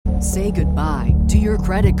Say goodbye to your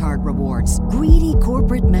credit card rewards. Greedy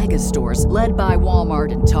corporate mega stores, led by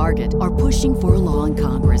Walmart and Target, are pushing for a law in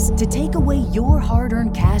Congress to take away your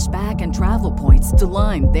hard-earned cash back and travel points to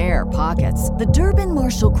line their pockets. The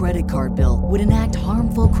Durbin-Marshall credit card bill would enact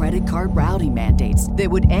harmful credit card routing mandates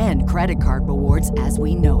that would end credit card rewards as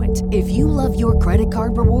we know it. If you love your credit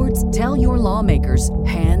card rewards, tell your lawmakers,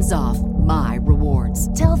 hands off my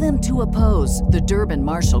rewards. Tell them to oppose the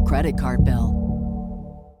Durbin-Marshall credit card bill.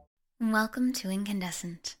 Welcome to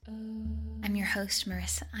Incandescent. I'm your host,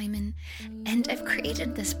 Marissa Iman, and I've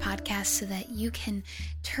created this podcast so that you can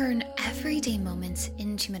turn everyday moments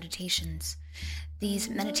into meditations. These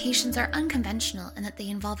meditations are unconventional in that they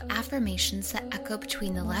involve affirmations that echo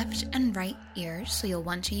between the left and right ears, so you'll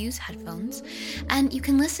want to use headphones, and you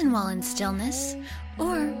can listen while in stillness,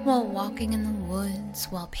 or while walking in the woods,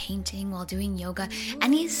 while painting, while doing yoga,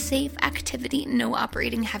 any safe activity, no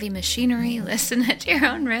operating heavy machinery, listen at your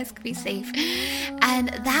own risk, be safe. And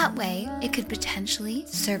that way, it could potentially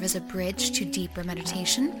serve as a bridge to deeper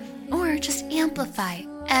meditation, or just amplify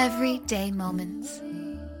everyday moments.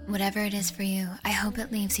 Whatever it is for you, I hope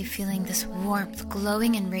it leaves you feeling this warmth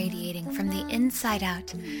glowing and radiating from the inside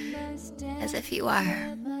out, as if you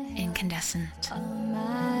are incandescent.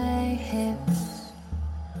 Hey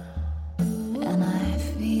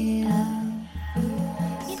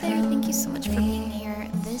there, thank you so much for being here.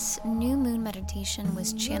 This new moon meditation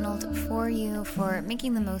was channeled for you for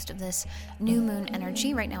making the most of this new moon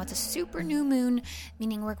energy. Right now it's a super new moon,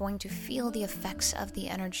 meaning we're going to feel the effects of the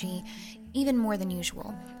energy even more than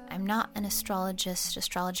usual. I'm not an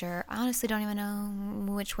astrologer. I honestly don't even know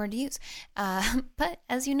which word to use. But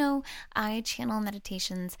as you know, I channel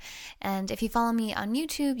meditations. And if you follow me on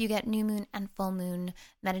YouTube, you get new moon and full moon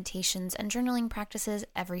meditations and journaling practices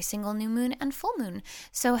every single new moon and full moon.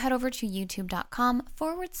 So head over to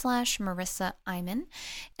youtube.com/Marissa Iman.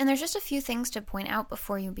 And there's just a few things to point out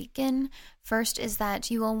before you begin. First is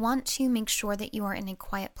that you will want to make sure that you are in a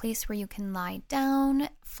quiet place where you can lie down,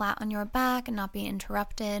 flat on your back and not be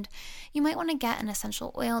interrupted. You might want to get an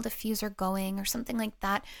essential oil diffuser going or something like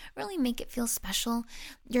that. Really make it feel special.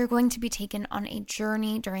 You're going to be taken on a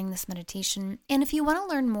journey during this meditation. And if you want to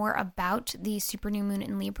learn more about the super new moon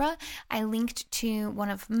in Libra, I linked to one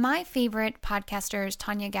of my favorite podcasters,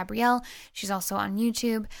 Tanya Gabrielle. She's also on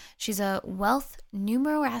YouTube. She's a wealth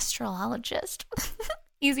numeroastrologist.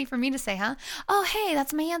 Easy for me to say, huh? Oh, hey,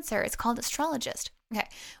 that's my answer. It's called astrologist. Okay.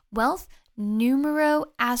 Wealth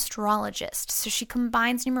numeroastrologist. So she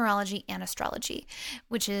combines numerology and astrology,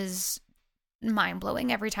 which is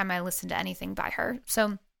mind-blowing every time I listen to anything by her.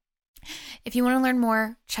 So if you want to learn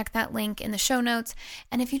more, check that link in the show notes.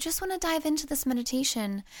 And if you just want to dive into this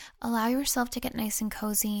meditation, allow yourself to get nice and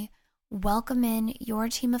cozy. Welcome in your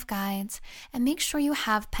team of guides and make sure you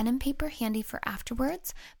have pen and paper handy for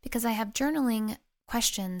afterwards, because I have journaling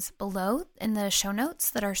questions below in the show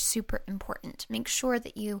notes that are super important. Make sure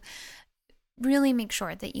that you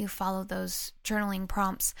follow those journaling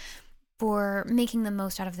prompts for making the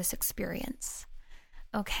most out of this experience.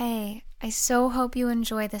 Okay, I so hope you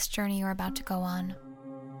enjoy this journey you're about to go on.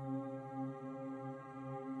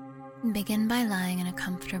 Begin by lying in a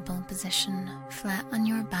comfortable position, flat on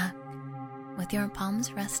your back, with your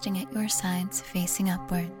palms resting at your sides facing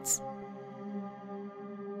upwards.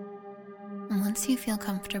 Once you feel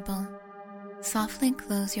comfortable, softly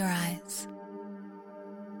close your eyes.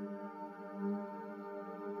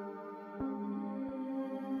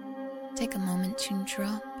 Take a moment to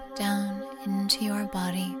drop down into your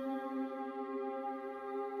body,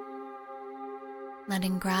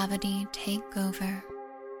 letting gravity take over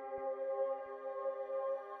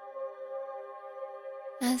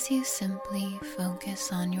as you simply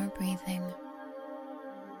focus on your breathing.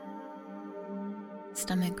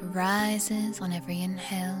 Stomach rises on every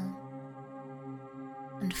inhale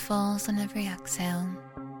and falls on every exhale.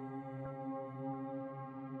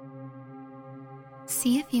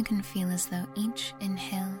 See if you can feel as though each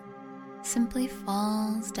inhale simply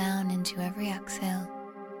falls down into every exhale,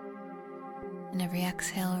 and every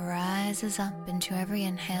exhale rises up into every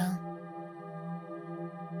inhale,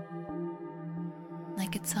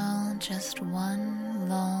 like it's all just one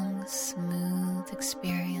long, smooth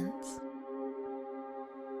experience.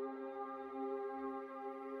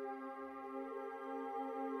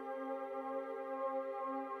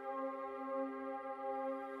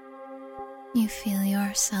 You feel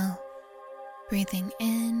yourself breathing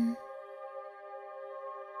in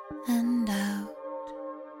and out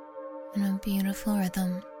in a beautiful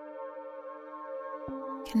rhythm,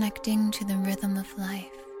 connecting to the rhythm of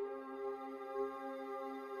life.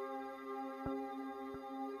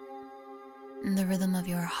 And the rhythm of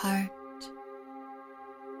your heart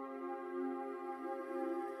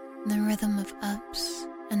the rhythm of ups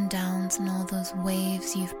and downs and all those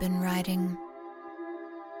waves you've been riding.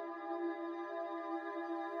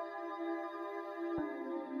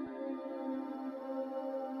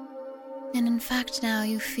 And in fact, now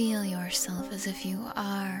you feel yourself as if you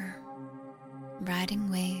are riding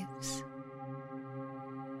waves,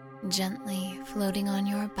 gently floating on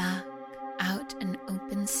your back out an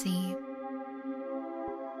open sea.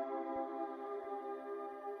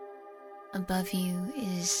 Above you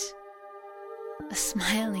is a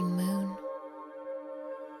smiling moon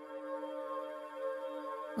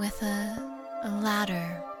with a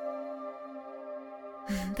ladder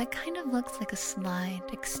that kind of looks like a slide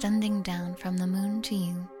extending down from the moon to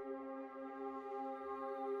you.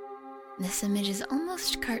 This image is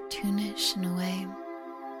almost cartoonish in a way.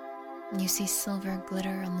 You see silver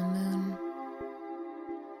glitter on the moon,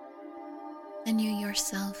 and you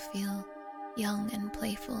yourself feel young and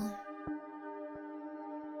playful.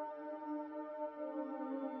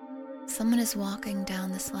 Someone is walking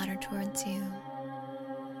down this ladder towards you.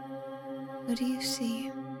 Who do you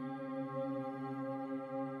see?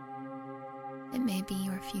 It may be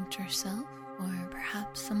your future self, or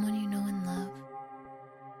perhaps someone you know and love.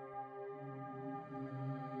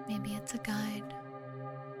 Maybe it's a guide.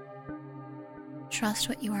 Trust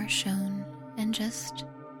what you are shown and just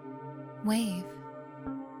wave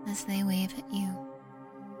as they wave at you.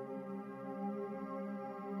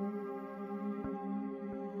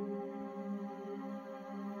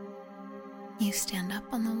 You stand up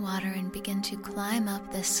on the water and begin to climb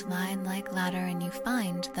up this slide-like ladder, and you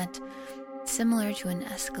find that, similar to an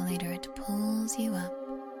escalator, it pulls you up.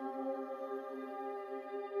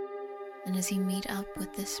 And as you meet up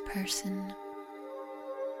with this person,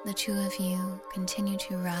 the two of you continue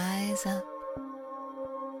to rise up,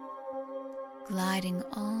 gliding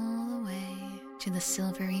all the way to the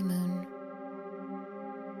silvery moon.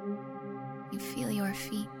 You feel your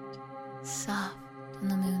feet soft on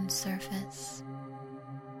the moon's surface,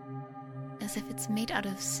 as if it's made out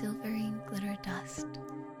of silvery glitter dust.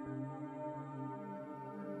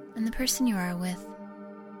 And the person you are with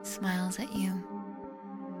smiles at you.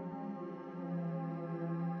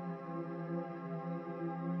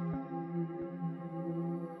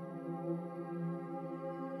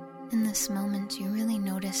 In this moment, you really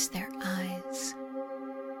notice their eyes,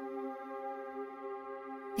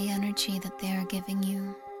 the energy that they are giving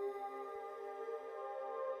you.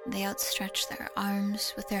 They outstretch their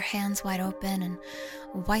arms with their hands wide open, and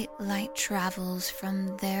white light travels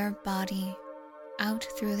from their body out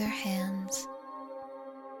through their hands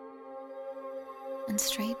and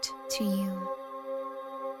straight to you,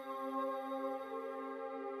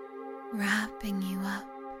 wrapping you up,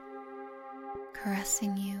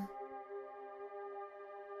 caressing you,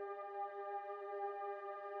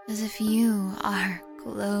 as if you are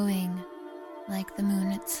glowing like the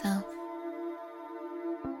moon itself.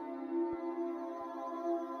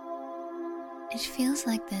 It feels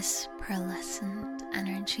like this pearlescent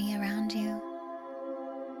energy around you,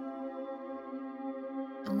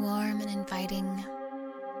 warm and inviting,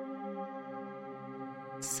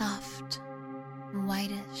 soft,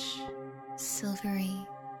 whitish, silvery,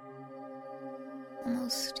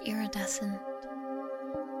 almost iridescent.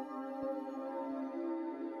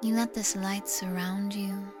 You let this light surround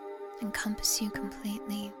you, encompass you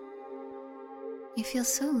completely. You feel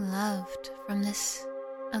so loved from this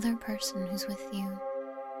other person who's with you.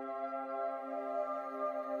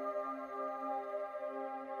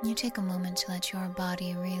 You take a moment to let your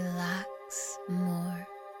body relax more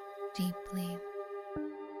deeply,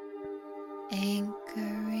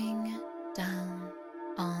 anchoring down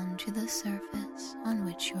onto the surface on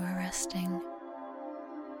which you are resting,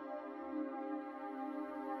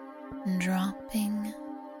 dropping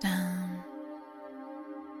down,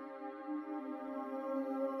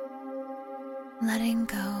 letting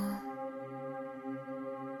go.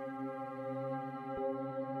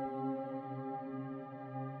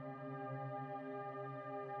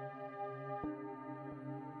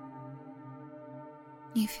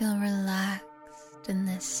 You feel relaxed in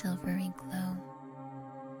this silvery glow.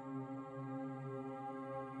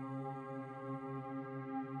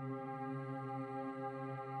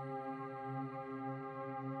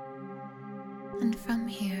 And from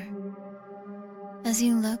here, as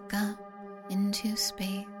you look up into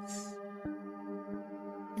space,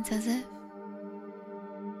 it's as if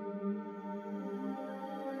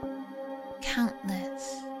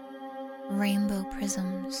countless rainbow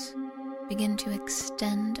prisms begin to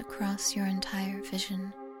extend across your entire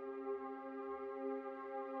vision.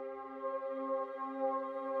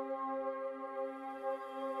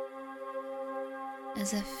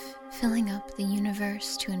 as if filling up the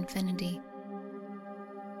universe to infinity,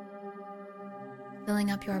 filling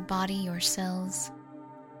up your body, your cells,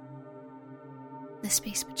 the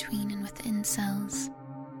space between and within cells,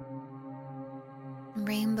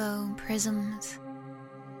 rainbow prisms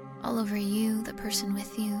all over you, the person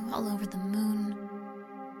with you, all over the moon,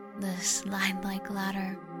 the slide-like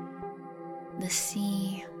ladder, the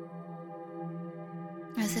sea,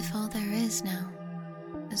 as if all there is now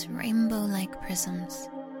is rainbow-like prisms.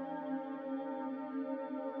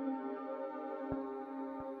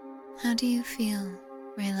 How do you feel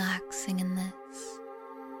relaxing in this?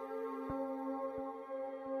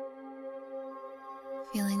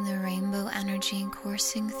 Feeling the rainbow energy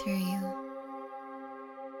coursing through you.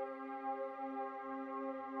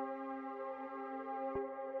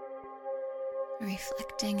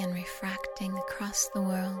 Reflecting and refracting across the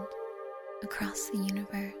world, across the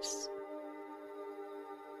universe.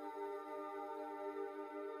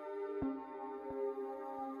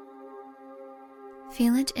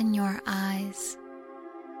 Feel it in your eyes.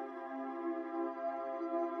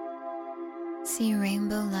 See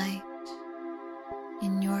rainbow light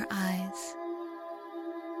in your eyes.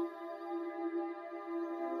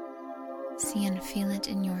 See and feel it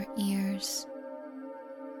in your ears.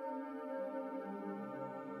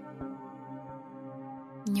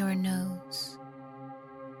 Your nose,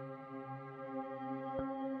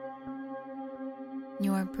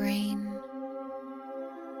 your brain,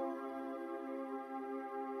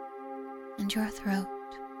 and your throat.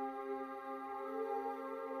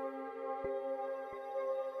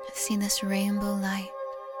 See this rainbow light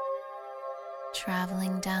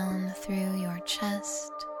traveling down through your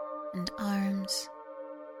chest and arms,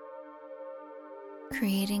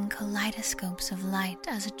 creating kaleidoscopes of light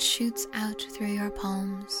as it shoots out through your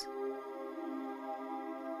palms.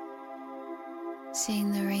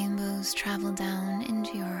 Seeing the rainbows travel down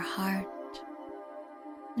into your heart,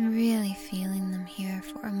 and really feeling them here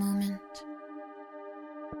for a moment.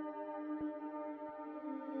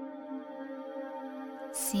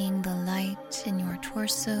 Seeing the light in your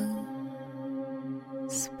torso,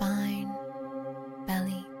 spine,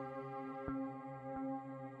 belly,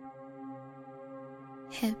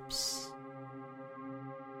 hips,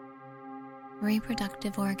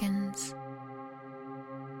 reproductive organs,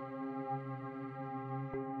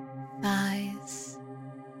 thighs,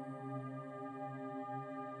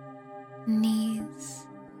 knees,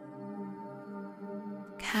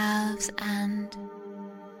 calves, and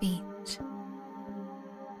feet.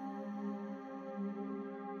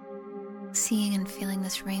 Seeing and feeling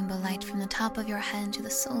this rainbow light from the top of your head to the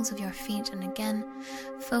soles of your feet, and again,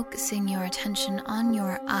 focusing your attention on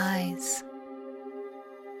your eyes,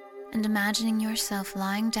 and imagining yourself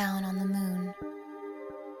lying down on the moon,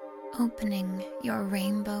 opening your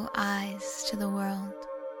rainbow eyes to the world,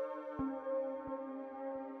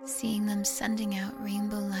 seeing them sending out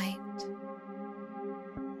rainbow light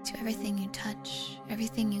to everything you touch,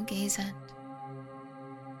 everything you gaze at.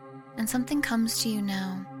 And something comes to you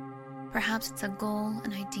now. Perhaps it's a goal,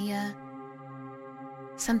 an idea,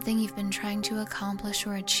 something you've been trying to accomplish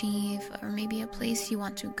or achieve, or maybe a place you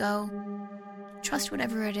want to go. Trust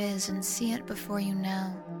whatever it is and see it before you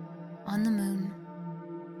now, on the moon.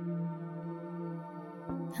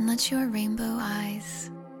 And let your rainbow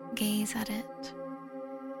eyes gaze at it,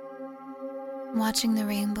 watching the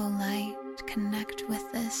rainbow light connect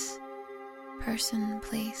with this person,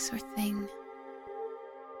 place, or thing.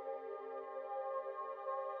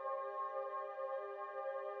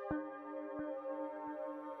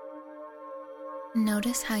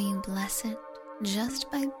 Notice how you bless it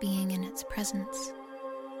just by being in its presence.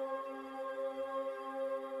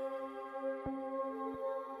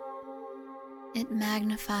 It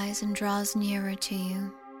magnifies and draws nearer to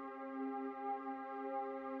you.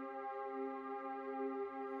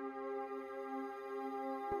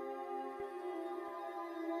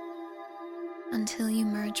 Until you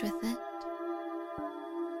merge with it,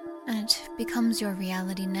 and it becomes your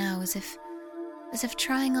reality now, as if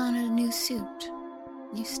trying on a new suit.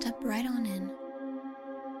 You step right on in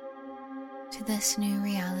to this new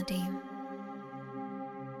reality.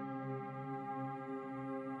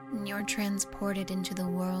 And you're transported into the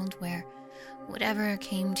world where whatever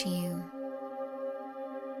came to you,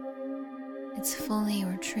 it's fully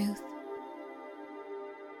your truth.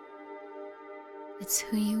 It's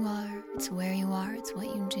who you are, it's where you are, it's what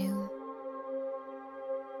you do,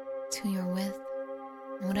 it's who you're with,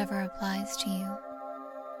 and whatever applies to you.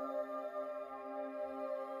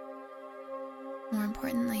 More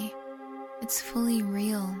importantly, it's fully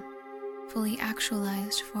real, fully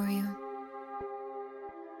actualized for you.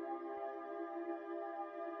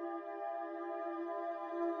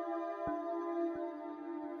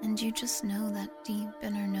 And you just know that deep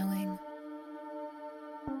inner knowing.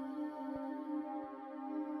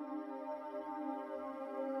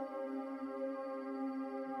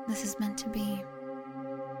 This is meant to be.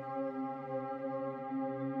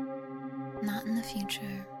 Not in the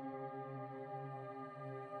future.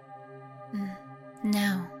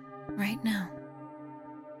 Now, right now.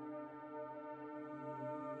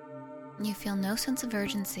 You feel no sense of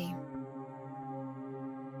urgency.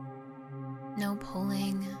 No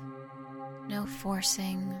pulling, no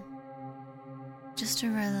forcing, just a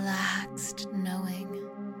relaxed knowing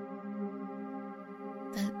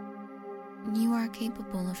that you are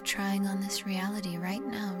capable of trying on this reality right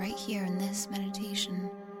now, right here in this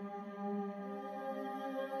meditation.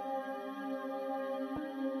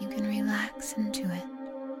 You can relax into it.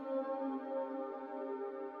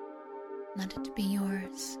 Let it be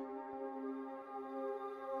yours.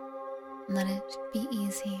 Let it be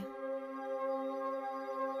easy.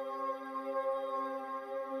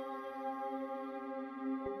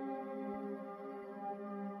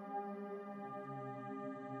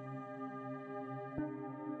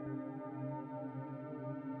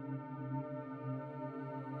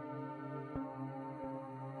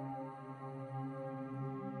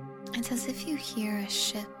 It's as if you hear a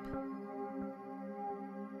ship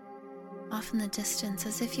off in the distance,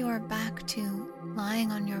 as if you are back to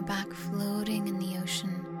lying on your back, floating in the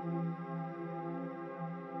ocean.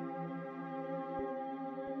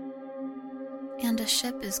 And a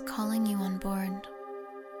ship is calling you on board.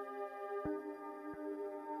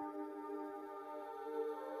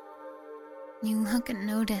 You look and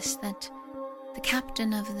notice that the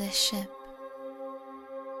captain of this ship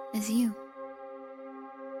is you.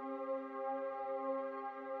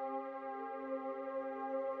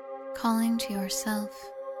 Calling to yourself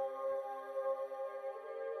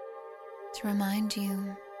to remind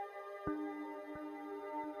you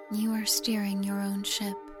you are steering your own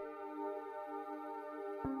ship.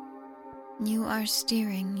 You are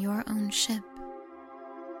steering your own ship.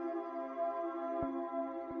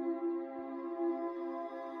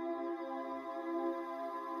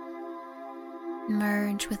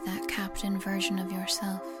 Merge with that captain version of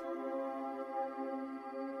yourself.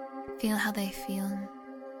 Feel how they feel.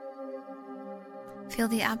 Feel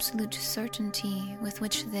the absolute certainty with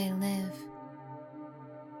which they live.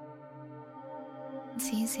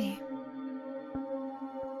 It's easy.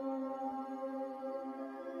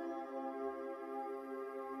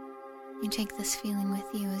 You take this feeling with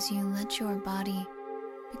you as you let your body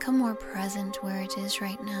become more present where it is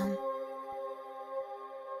right now.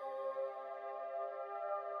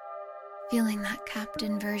 Feeling that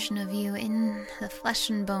captain version of you in the flesh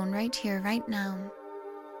and bone right here, right now.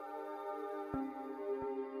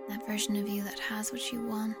 That version of you that has what you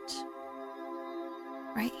want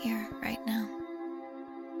right here, right now.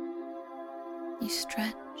 You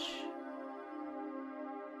stretch.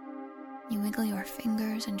 You wiggle your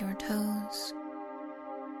fingers and your toes.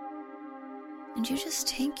 And you just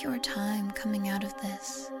take your time coming out of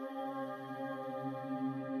this.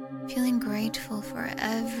 Feeling grateful for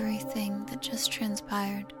everything that just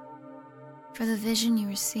transpired. For the vision you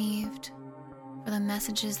received. For the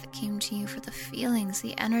messages that came to you, for the feelings,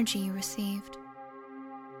 the energy you received.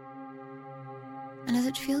 And as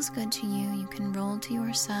it feels good to you, you can roll to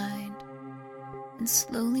your side and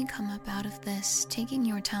slowly come up out of this, taking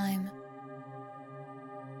your time.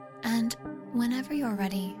 And whenever you're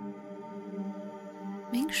ready,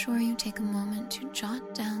 make sure you take a moment to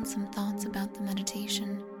jot down some thoughts about the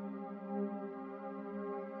meditation.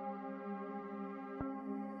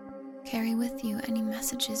 Carry with you any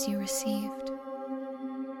messages you received.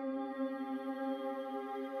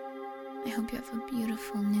 I hope you have a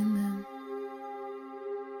beautiful new moon.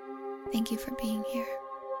 Thank you for being here.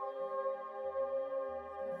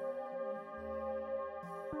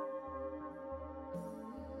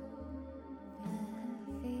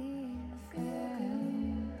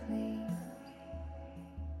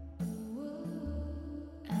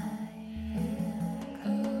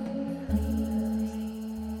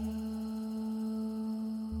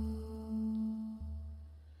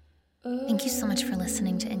 Thank you so much for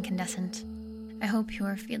listening to Incandescent. I hope you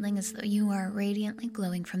are feeling as though you are radiantly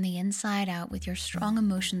glowing from the inside out with your strong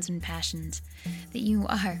emotions and passions, that you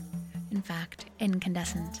are, in fact,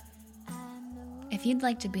 incandescent. If you'd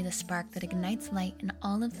like to be the spark that ignites light in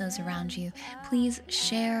all of those around you, please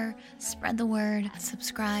share, spread the word,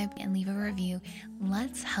 subscribe, and leave a review.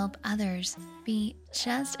 Let's help others be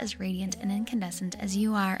just as radiant and incandescent as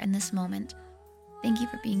you are in this moment. Thank you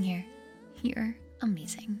for being here. You're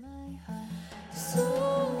amazing.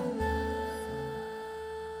 So